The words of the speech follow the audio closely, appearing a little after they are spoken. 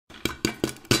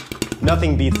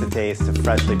Nothing beats the taste of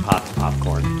freshly popped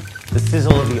popcorn. The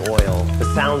sizzle of the oil,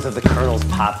 the sounds of the kernels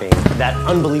popping, that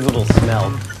unbelievable smell.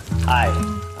 Hi,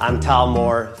 I'm Tal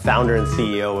Moore, founder and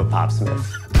CEO of Popsmith.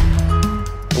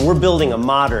 And we're building a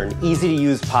modern,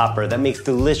 easy-to-use popper that makes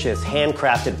delicious,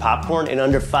 handcrafted popcorn in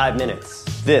under 5 minutes.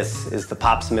 This is the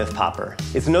Popsmith popper.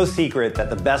 It's no secret that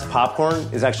the best popcorn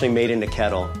is actually made in a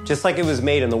kettle, just like it was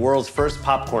made in the world's first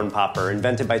popcorn popper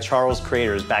invented by Charles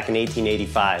Craters back in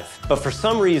 1885. But for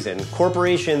some reason,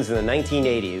 corporations in the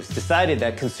 1980s decided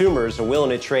that consumers are willing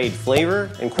to trade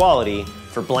flavor and quality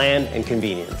for bland and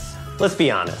convenience. Let's be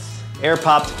honest.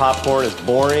 Air-popped popcorn is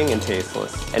boring and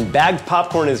tasteless. And bagged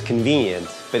popcorn is convenient,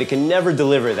 but it can never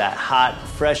deliver that hot,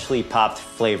 freshly popped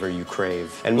flavor you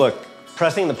crave. And look,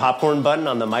 pressing the popcorn button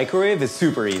on the microwave is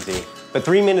super easy. But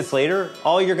 3 minutes later,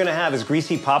 all you're gonna have is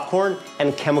greasy popcorn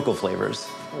and chemical flavors.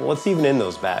 What's even in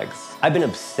those bags? I've been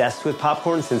obsessed with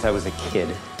popcorn since I was a kid.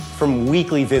 From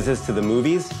weekly visits to the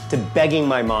movies, to begging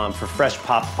my mom for fresh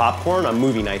popped popcorn on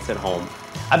movie nights at home.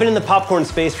 I've been in the popcorn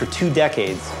space for 2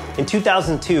 decades. In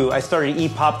 2002, I started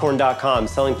eatpopcorn.com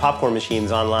selling popcorn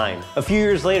machines online. A few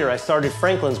years later, I started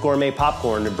Franklin's Gourmet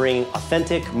Popcorn to bring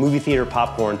authentic movie theater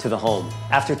popcorn to the home.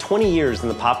 After 20 years in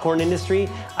the popcorn industry,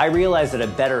 I realized that a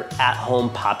better at-home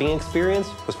popping experience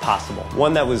was possible.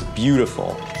 One that was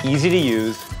beautiful, easy to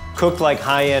use, cooked like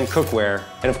high-end cookware,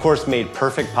 and of course made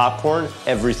perfect popcorn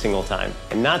every single time.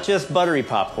 And not just buttery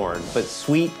popcorn, but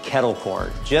sweet kettle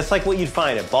corn, just like what you'd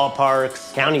find at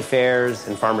ballparks, county fairs,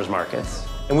 and farmers markets.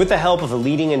 And with the help of a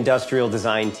leading industrial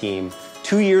design team,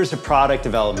 2 years of product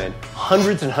development,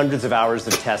 hundreds and hundreds of hours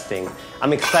of testing,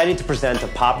 I'm excited to present a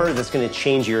popper that's going to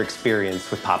change your experience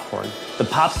with popcorn. The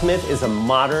Popsmith is a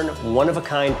modern,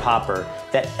 one-of-a-kind popper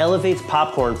that elevates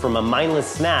popcorn from a mindless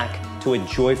snack to a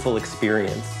joyful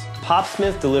experience.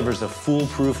 Popsmith delivers a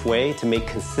foolproof way to make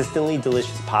consistently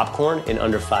delicious popcorn in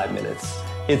under 5 minutes.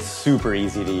 It's super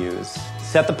easy to use.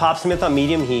 Set the Popsmith on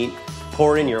medium heat,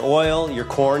 pour in your oil, your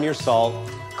corn, your salt,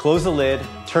 close the lid,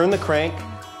 turn the crank.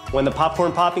 When the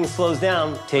popcorn popping slows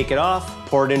down, take it off,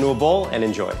 pour it into a bowl, and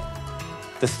enjoy.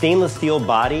 The stainless steel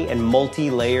body and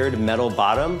multi-layered metal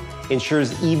bottom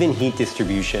ensures even heat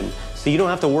distribution, so you don't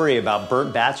have to worry about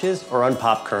burnt batches or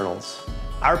unpopped kernels.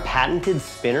 Our patented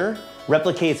spinner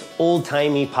replicates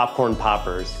old-timey popcorn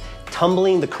poppers,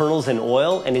 tumbling the kernels in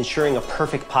oil and ensuring a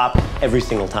perfect pop every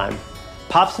single time.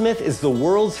 Popsmith is the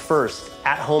world's first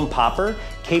at-home popper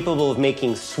capable of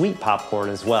making sweet popcorn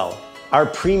as well. Our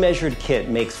pre-measured kit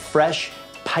makes fresh,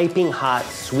 piping hot,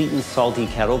 sweet and salty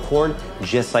kettle corn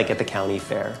just like at the county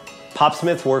fair.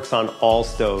 Popsmith works on all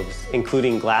stoves,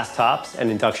 including glass tops and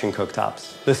induction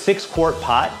cooktops. The 6-quart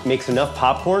pot makes enough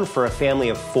popcorn for a family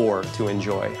of 4 to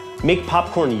enjoy. Make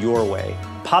popcorn your way.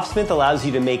 Popsmith allows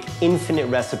you to make infinite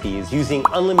recipes using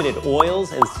unlimited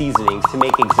oils and seasonings to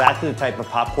make exactly the type of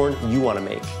popcorn you want to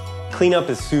make. Cleanup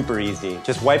is super easy.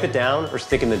 Just wipe it down or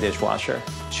stick in the dishwasher.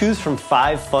 Choose from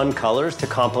 5 fun colors to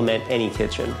complement any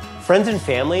kitchen. Friends and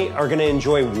family are going to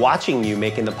enjoy watching you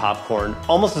making the popcorn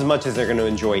almost as much as they're going to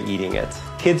enjoy eating it.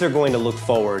 Kids are going to look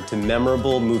forward to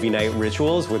memorable movie night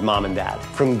rituals with mom and dad.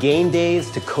 From game days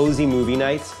to cozy movie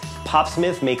nights,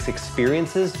 Popsmith makes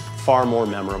experiences far more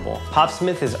memorable.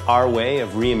 Popsmith is our way of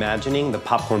reimagining the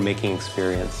popcorn making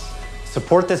experience.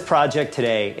 Support this project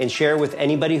today and share with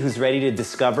anybody who's ready to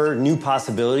discover new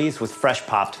possibilities with fresh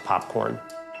popped popcorn.